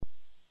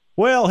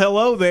Well,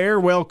 hello there.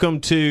 Welcome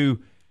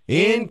to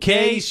In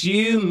Case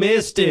You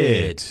Missed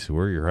It.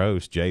 We're your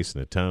hosts, Jason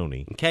and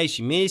Tony. In case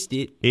you missed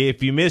it.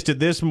 If you missed it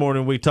this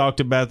morning, we talked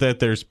about that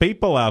there's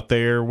people out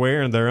there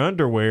wearing their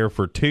underwear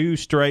for 2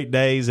 straight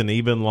days and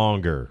even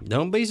longer.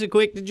 Don't be so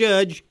quick to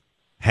judge.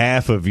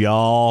 Half of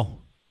y'all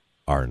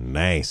are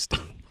nasty.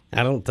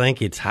 I don't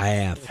think it's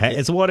half.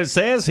 It's what it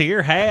says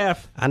here,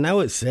 half. I know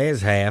it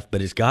says half,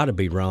 but it's got to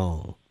be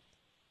wrong.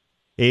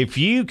 If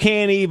you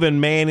can't even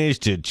manage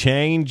to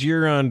change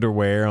your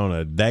underwear on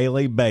a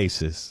daily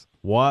basis,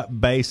 what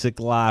basic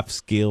life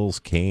skills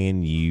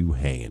can you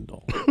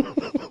handle?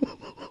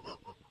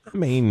 I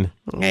mean...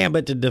 Yeah,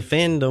 but to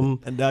defend them...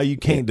 No, you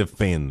can't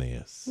defend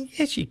this.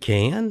 Yes, you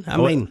can.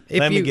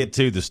 Let me get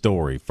to the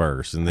story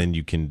first, and then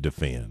you can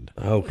defend.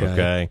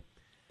 Okay.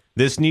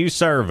 This new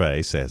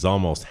survey says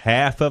almost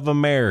half of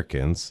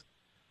Americans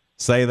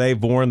say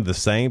they've worn the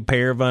same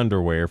pair of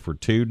underwear for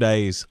 2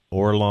 days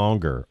or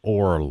longer.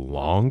 Or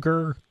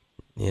longer?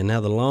 Yeah, now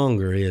the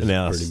longer is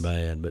pretty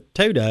bad, but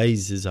 2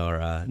 days is all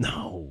right.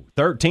 No.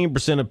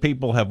 13% of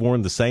people have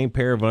worn the same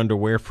pair of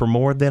underwear for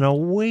more than a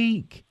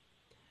week.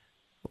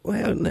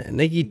 Well,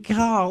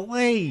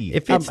 golly.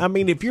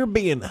 If you're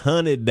being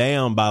hunted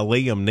down by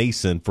Liam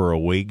Neeson for a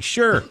week,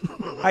 sure,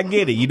 I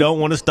get it. You don't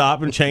want to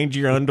stop and change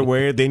your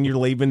underwear, then you're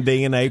leaving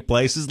DNA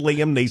places.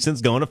 Liam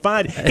Neeson's going to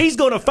find you. He's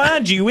going to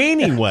find you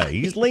anyway.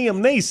 He's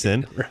Liam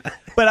Neeson. Right.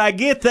 But I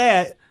get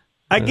that.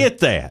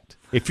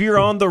 If you're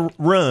on the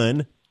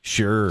run,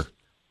 sure,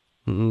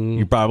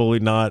 you're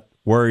probably not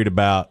worried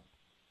about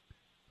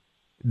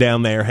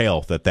down there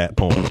health at that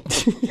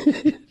point.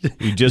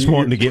 You just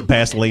wanting to get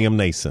past Liam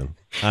Neeson.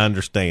 I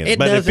understand.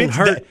 But if it's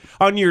hurt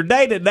on your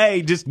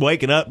day-to-day, just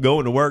waking up,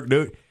 going to work,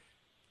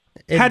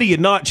 how do you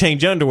not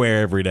change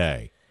underwear every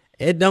day?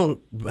 It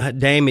don't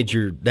damage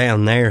your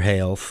down there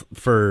health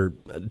for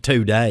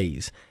 2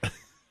 days.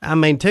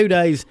 2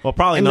 days. Well,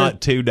 probably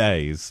not 2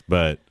 days,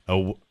 but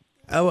all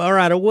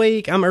right, a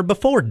week. Or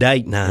before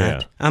date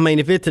night. Yeah.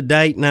 If it's a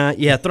date night,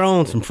 throw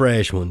on some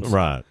fresh ones.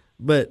 Right.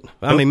 But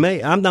I'm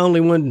the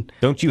only one.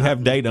 Don't you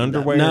have date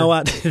underwear? No,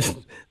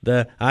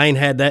 I ain't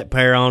had that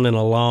pair on in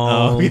a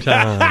long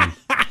time.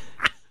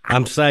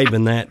 I'm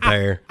saving that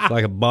pair. It's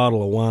like a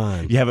bottle of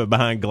wine. You have it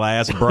behind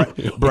glass,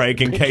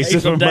 break in case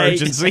of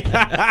emergency.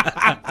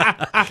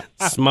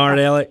 Smart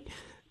Alec.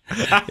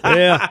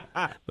 Yeah.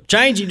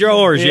 Change your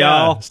drawers,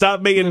 y'all.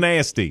 Stop being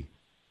nasty.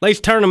 At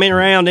least turn them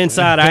around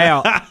inside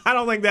out. I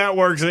don't think that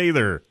works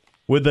either.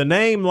 With a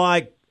name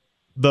like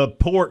the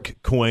Pork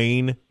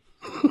Queen...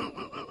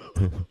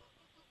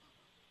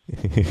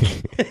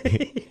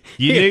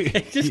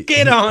 Just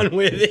get on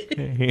with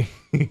it.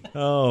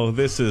 Oh,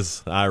 this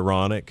is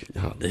ironic.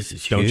 Oh, this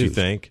is huge. Don't you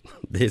think?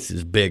 This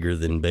is bigger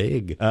than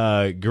big.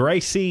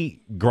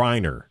 Gracie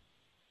Griner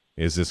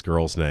is this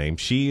girl's name.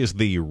 She is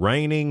the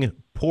reigning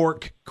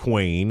pork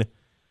queen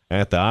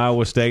at the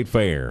Iowa State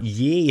Fair.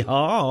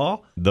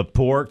 Yeehaw. The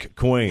Pork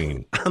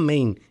Queen.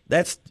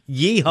 That's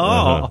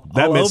yeehaw.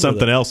 That meant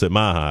something else at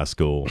my high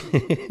school.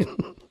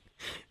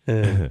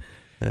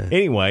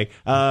 Anyway,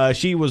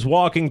 she was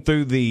walking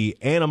through the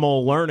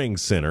Animal Learning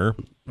Center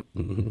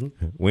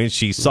when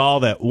she saw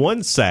that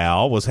one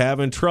sow was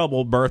having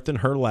trouble birthing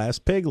her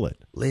last piglet.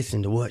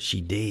 Listen to what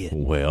she did.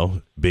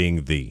 Well,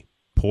 being the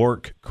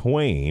Pork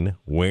Queen,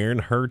 wearing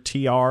her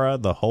tiara,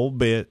 the whole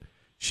bit,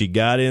 she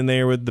got in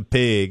there with the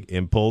pig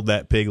and pulled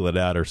that piglet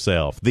out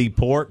herself. The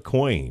Pork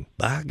Queen.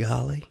 By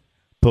golly.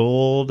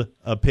 Pulled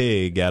a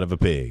pig out of a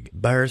pig.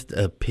 Birthed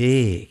a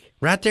pig.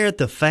 Right there at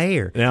the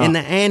fair, in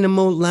the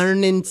Animal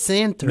Learning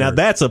Center. Now,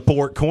 that's a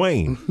pork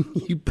queen.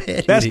 You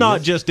bet That's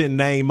not just in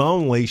name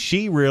only.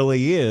 She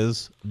really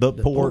is the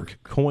pork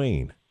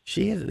queen.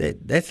 She is.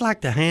 That's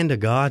like the hand of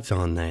God's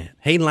on that.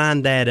 He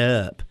lined that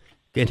up.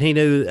 And he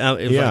knew,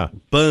 it was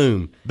like,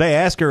 boom. They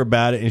asked her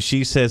about it, and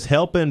she says,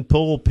 helping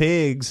pull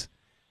pigs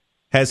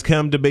has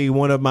come to be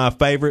one of my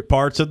favorite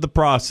parts of the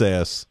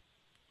process.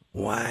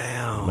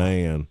 Wow.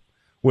 Man.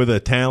 With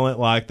a talent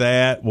like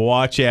that,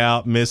 watch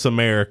out, Miss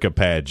America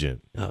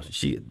pageant. Oh,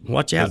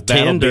 watch out,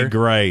 that'll Tinder. Be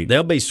great.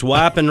 They'll be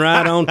swiping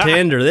right on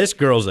Tinder. This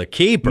girl's a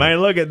keeper. Man,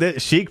 look at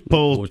this. She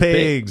pulls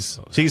pigs.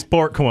 She's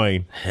pork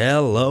queen.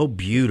 Hello,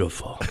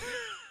 beautiful.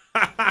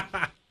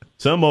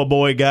 Some old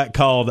boy got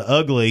called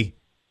ugly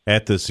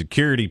at the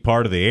security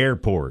part of the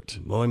airport.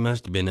 Boy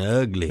must have been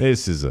ugly.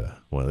 This is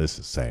a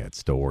sad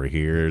story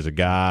here. There's a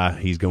guy,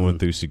 he's going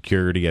through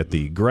security at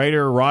the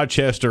Greater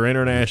Rochester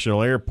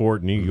International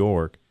Airport in New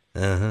York.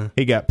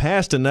 He got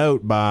passed a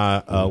note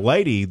by a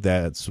lady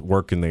that's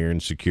working there in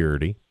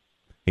security.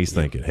 He's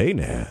thinking,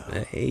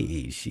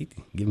 hey, she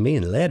give me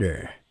a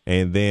letter.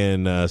 And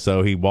then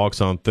so he walks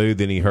on through.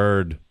 Then he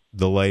heard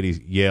the lady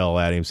yell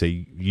at him,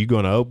 say, you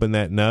going to open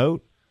that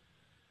note?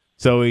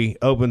 So he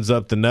opens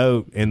up the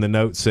note, and the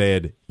note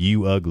said,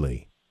 you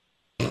ugly.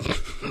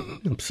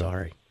 I'm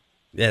sorry.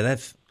 Yeah,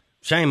 that's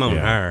shame on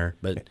her.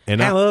 But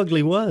how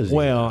ugly was he?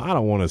 Well, I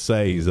don't want to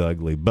say he's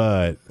ugly,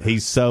 but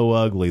he's so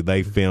ugly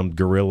they filmed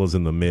Gorillas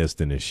in the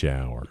Mist in his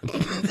shower.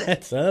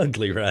 That's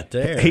ugly right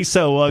there. He's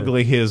so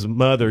ugly his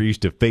mother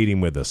used to feed him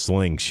with a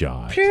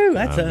slingshot. Phew,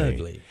 that's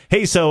ugly.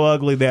 He's so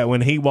ugly that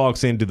when he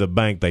walks into the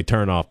bank, they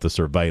turn off the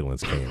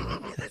surveillance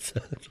camera.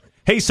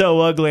 He's so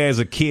ugly as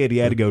a kid, he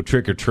had to go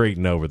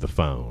trick-or-treating over the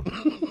phone.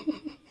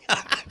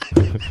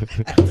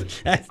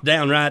 That's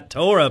downright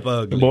tore up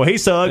ugly. Boy,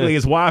 he's so ugly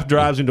his wife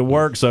drives him to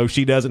work so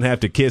she doesn't have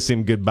to kiss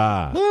him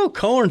goodbye. Oh,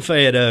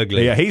 corn-fed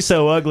ugly. Yeah, he's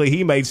so ugly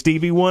he made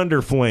Stevie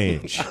Wonder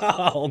flinch.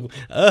 Oh,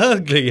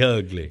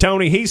 ugly.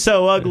 Tony, he's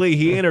so ugly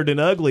he entered an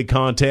ugly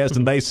contest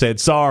and they said,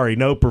 sorry,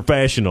 no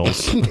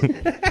professionals.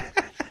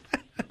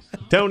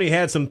 Tony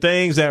had some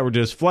things that were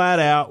just flat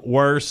out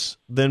worse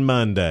than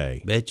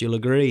Monday. Bet you'll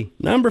agree.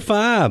 Number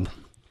 5,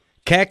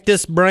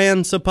 Cactus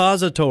brand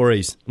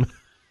suppositories.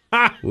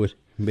 Would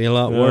be a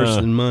lot worse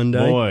than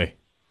Monday. Boy.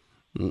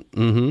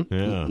 Mm-hmm.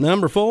 Yeah.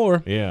 Number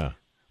 4. Yeah.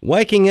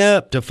 Waking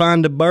up to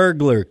find a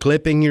burglar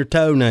clipping your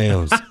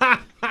toenails.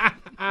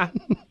 Now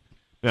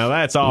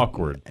that's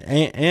awkward.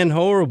 And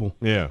horrible.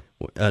 Yeah.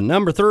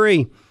 Number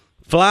 3,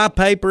 fly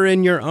paper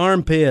in your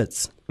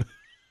armpits.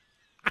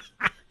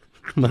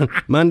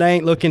 Monday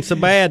ain't looking so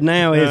bad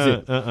now,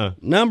 is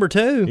it? Number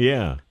 2.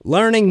 Yeah.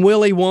 Learning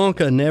Willy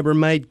Wonka never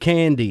made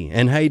candy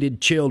and hated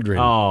children.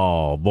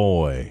 Oh,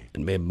 boy.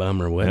 It'd be a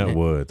bummer, wouldn't it? That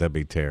would. That'd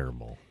be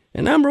terrible.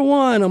 And number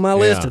 1 on my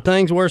list of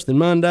things worse than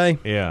Monday.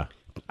 Yeah.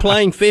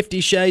 Playing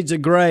 50 Shades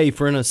of Grey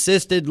for an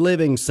assisted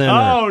living center.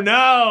 Oh,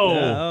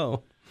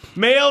 no.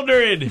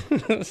 Mildred.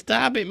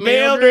 Stop it,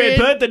 Mildred.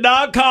 Put the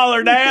dog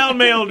collar down,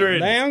 Mildred.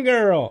 Down,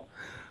 girl.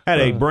 Had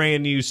a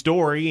brand new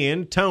story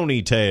in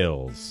Tony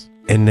Tales.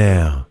 And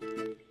now,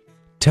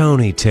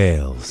 Tony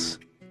Tales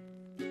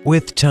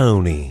with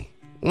Tony.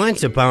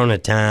 Once upon a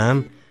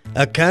time,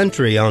 a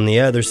country on the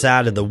other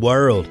side of the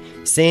world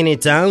sent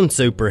its own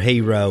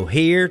superhero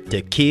here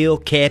to kill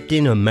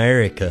Captain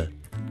America.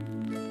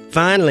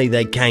 Finally,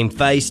 they came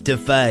face to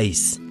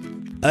face.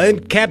 I'm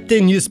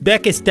Captain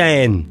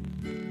Uzbekistan.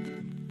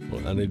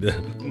 Well, I need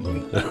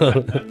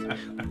to...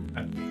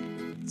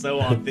 So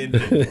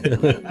authentic.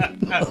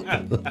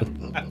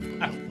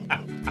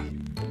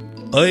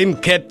 I'm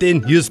Captain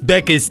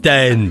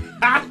Uzbekistan.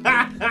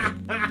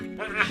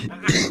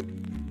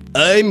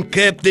 I'm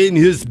Captain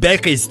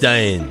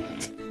Uzbekistan.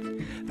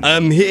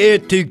 I'm here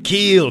to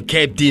kill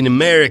Captain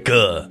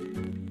America,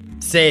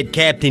 said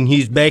Captain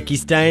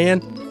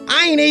Uzbekistan.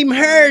 I ain't even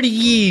heard of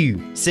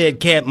you, said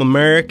Captain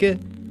America.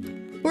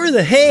 Where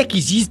the heck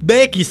is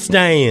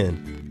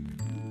Uzbekistan?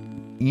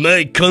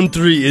 My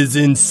country is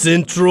in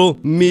Central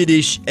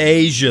Midish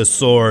Asia,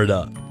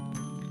 sorta.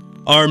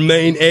 Our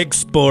main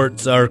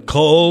exports are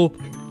coal,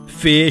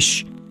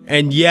 fish,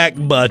 and yak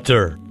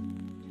butter.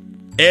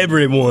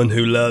 Everyone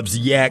who loves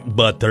yak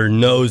butter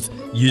knows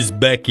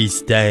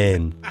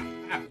Uzbekistan,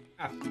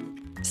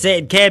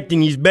 said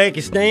Captain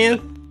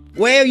Uzbekistan.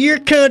 Well, your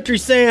country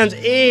sounds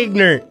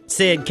ignorant,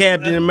 said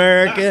Captain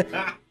America.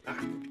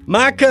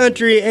 My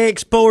country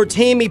exports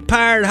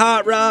Hemi-powered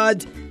hot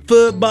rods,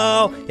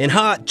 football, and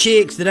hot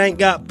chicks that ain't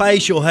got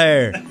facial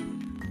hair.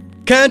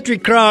 Country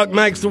Crock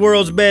makes the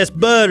world's best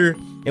butter,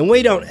 and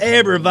we don't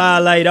ever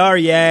violate our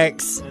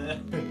yaks.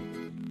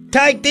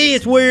 Take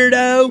this,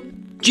 weirdo.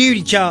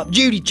 Judy chop,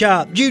 Judy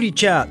chop, Judy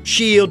chop.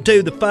 Shield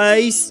to the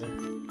face.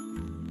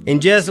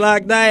 And just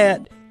like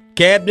that,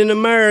 Captain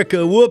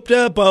America whooped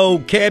up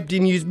old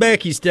Captain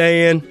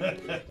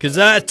Uzbekistan. 'Cause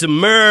that's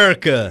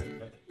America.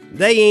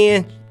 The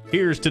end.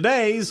 Here's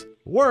today's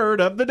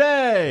word of the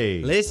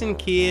day. Listen,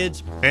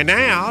 kids. And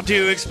now,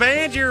 to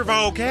expand your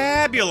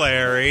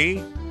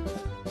vocabulary,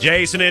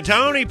 Jason and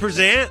Tony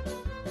present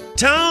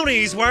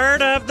Tony's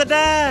word of the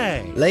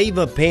day. Leave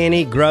a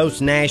penny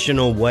gross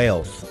national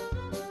wealth.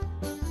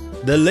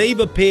 The leave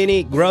a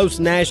penny gross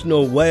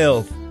national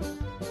wealth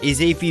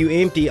is if you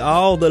empty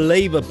all the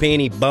leave a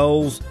penny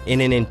bowls in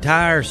an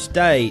entire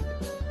state,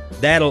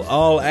 that'll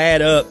all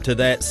add up to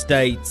that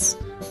state's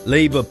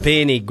leave a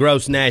penny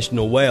gross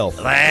national wealth.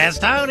 That's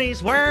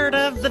Tony's word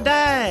of the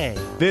day.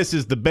 This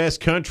is the best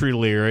country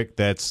lyric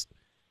that's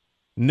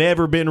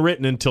never been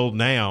written until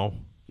now.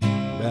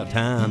 About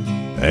time.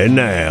 And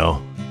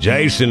now,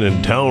 Jason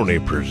and Tony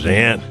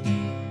present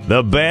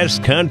the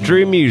best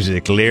country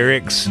music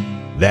lyrics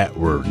that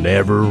were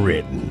never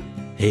written.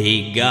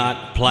 He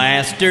got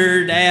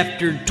plastered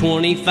after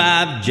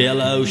 25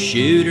 Jell-O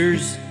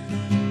shooters,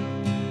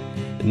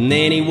 and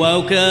then he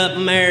woke up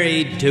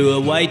married to a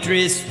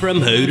waitress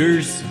from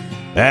Hooters.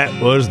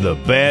 That was the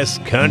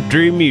best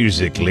country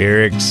music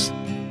lyrics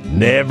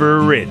never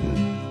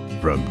written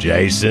from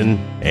Jason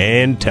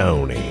and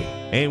Tony.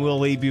 And we'll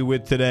leave you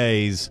with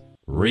today's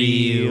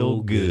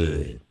Real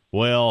Good.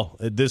 Well,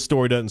 this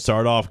story doesn't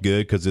start off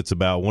good because it's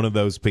about one of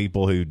those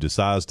people who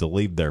decides to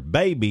leave their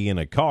baby in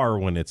a car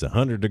when it's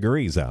 100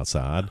 degrees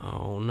outside.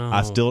 Oh, no.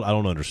 I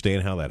don't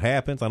understand how that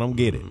happens. I don't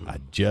get it. I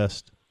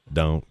just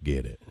don't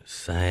get it.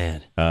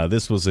 Sad.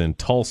 This was in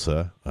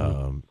Tulsa.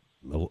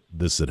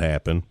 This had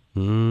happened.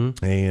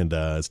 Mm-hmm. And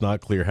it's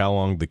not clear how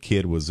long the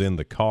kid was in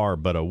the car,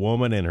 but a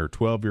woman and her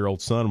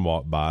 12-year-old son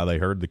walked by. They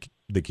heard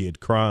the kid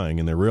crying,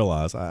 and they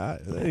realized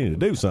they need to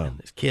do something.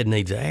 This kid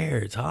needs air.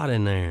 It's hot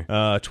in there.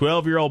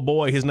 12-year-old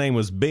boy, his name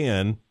was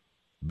Ben.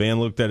 Ben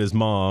looked at his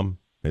mom.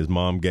 His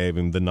mom gave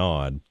him the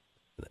nod.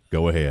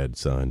 Go ahead,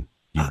 son.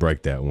 You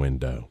break that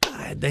window.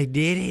 They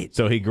did it.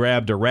 So he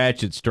grabbed a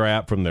ratchet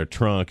strap from their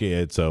trunk.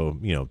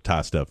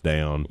 Tie stuff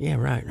down. Yeah,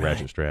 right.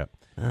 Ratchet strap.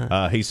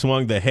 He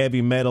swung the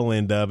heavy metal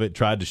end of it,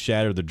 tried to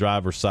shatter the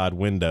driver's side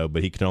window,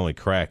 but he could only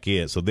crack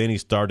it. So then he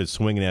started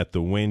swinging at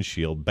the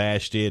windshield,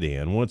 bashed it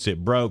in. Once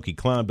it broke, he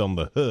climbed on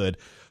the hood,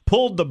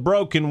 pulled the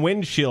broken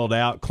windshield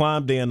out,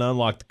 climbed in,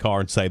 unlocked the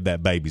car, and saved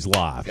that baby's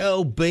life.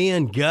 Go,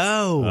 Ben,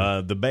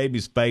 go. The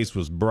baby's face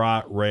was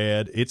bright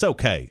red. It's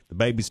okay. The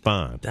baby's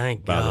fine.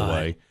 Thank God. By the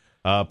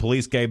way,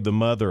 police gave the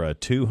mother a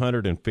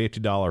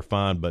 $250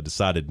 fine, but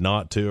decided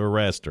not to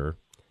arrest her.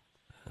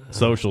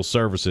 Social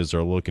services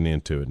are looking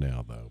into it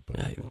now, though.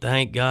 But.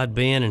 Thank God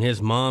Ben and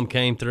his mom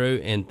came through.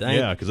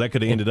 Because that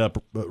could have ended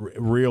up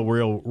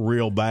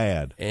real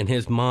bad. And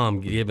his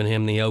mom giving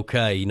him the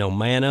okay.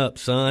 Man up,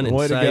 son, and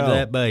Way save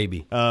that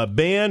baby.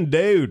 Ben,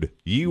 dude,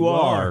 you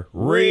are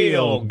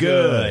real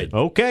good.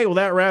 Okay, well,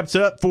 that wraps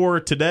up for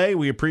today.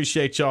 We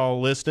appreciate y'all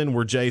listening.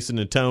 We're Jason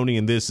and Tony,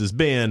 and this has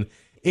been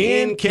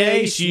In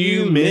Case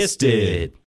You Missed It.